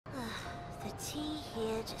tea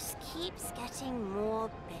here just keeps getting more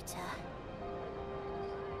bitter.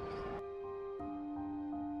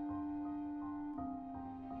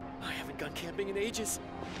 I haven't gone camping in ages.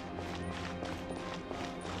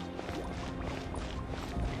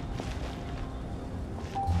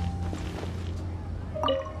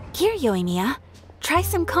 Here, Yoimiya. Try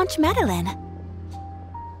some conch madeleine.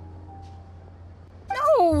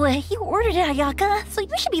 No, you ordered it, Ayaka, so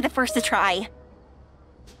you should be the first to try.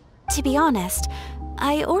 To be honest,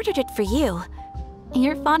 I ordered it for you.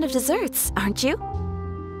 You're fond of desserts, aren't you?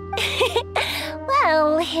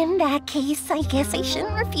 Well, in that case, I guess I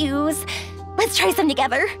shouldn't refuse. Let's try some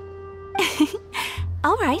together.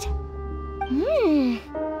 All right.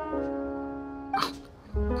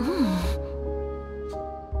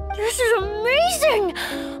 This is amazing!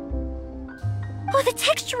 Oh, the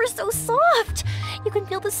texture is so soft. You can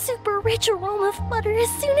feel the super rich aroma of butter as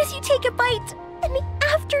soon as you take a bite. And the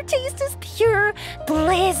aftertaste is pure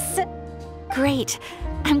bliss. Great.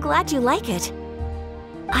 I'm glad you like it.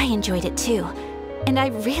 I enjoyed it too. And I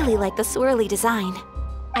really like the swirly design.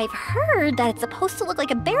 I've heard that it's supposed to look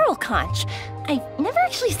like a barrel conch. I've never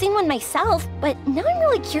actually seen one myself, but now I'm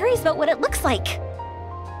really curious about what it looks like.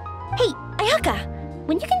 Hey, Ayaka,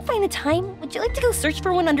 when you can find the time, would you like to go search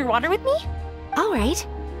for one underwater with me? All right.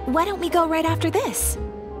 Why don't we go right after this?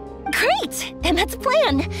 Great! Then that's a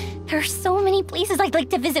plan. There are so many places I'd like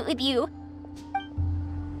to visit with you.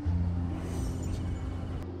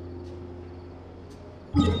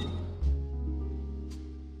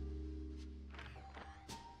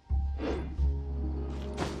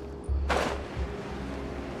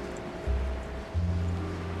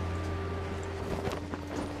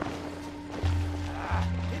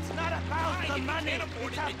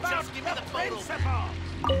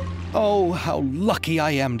 Oh, how lucky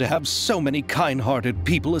I am to have so many kind-hearted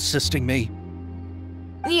people assisting me.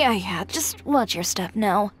 Yeah, just watch your step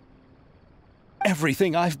now.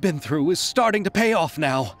 Everything I've been through is starting to pay off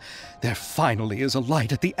now. There finally is a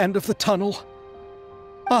light at the end of the tunnel.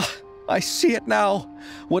 Ah, I see it now.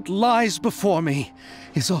 What lies before me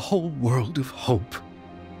is a whole world of hope.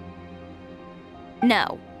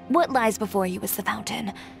 No, what lies before you is the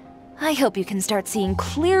fountain. I hope you can start seeing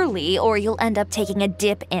clearly, or you'll end up taking a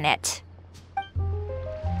dip in it.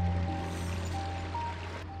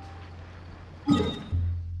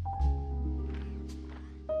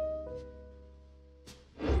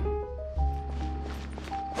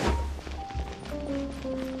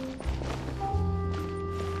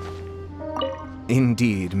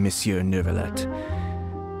 Indeed, Monsieur Neuvillette.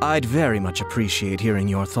 I'd very much appreciate hearing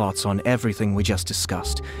your thoughts on everything we just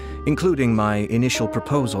discussed, including my initial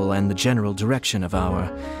proposal and the general direction of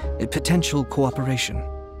our potential cooperation.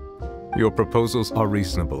 Your proposals are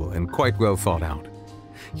reasonable and quite well thought out.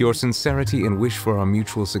 Your sincerity and wish for our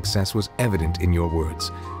mutual success was evident in your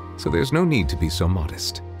words, so there's no need to be so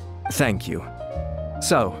modest. Thank you.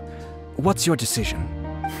 So, what's your decision?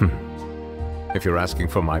 If you're asking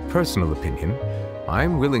for my personal opinion,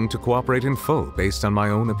 I'm willing to cooperate in full based on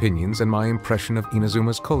my own opinions and my impression of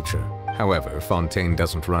Inazuma's culture. However, Fontaine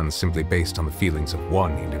doesn't run simply based on the feelings of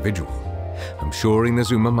one individual. I'm sure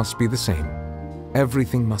Inazuma must be the same.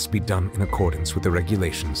 Everything must be done in accordance with the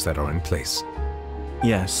regulations that are in place.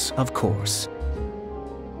 Yes, of course.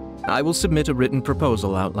 I will submit a written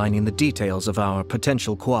proposal outlining the details of our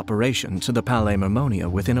potential cooperation to the Palais Mermonia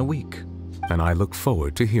within a week. And I look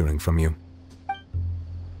forward to hearing from you.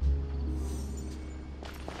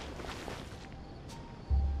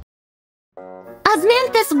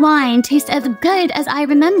 Osmanthus wine tastes as good as I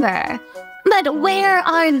remember. But where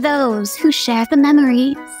are those who share the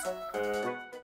memories?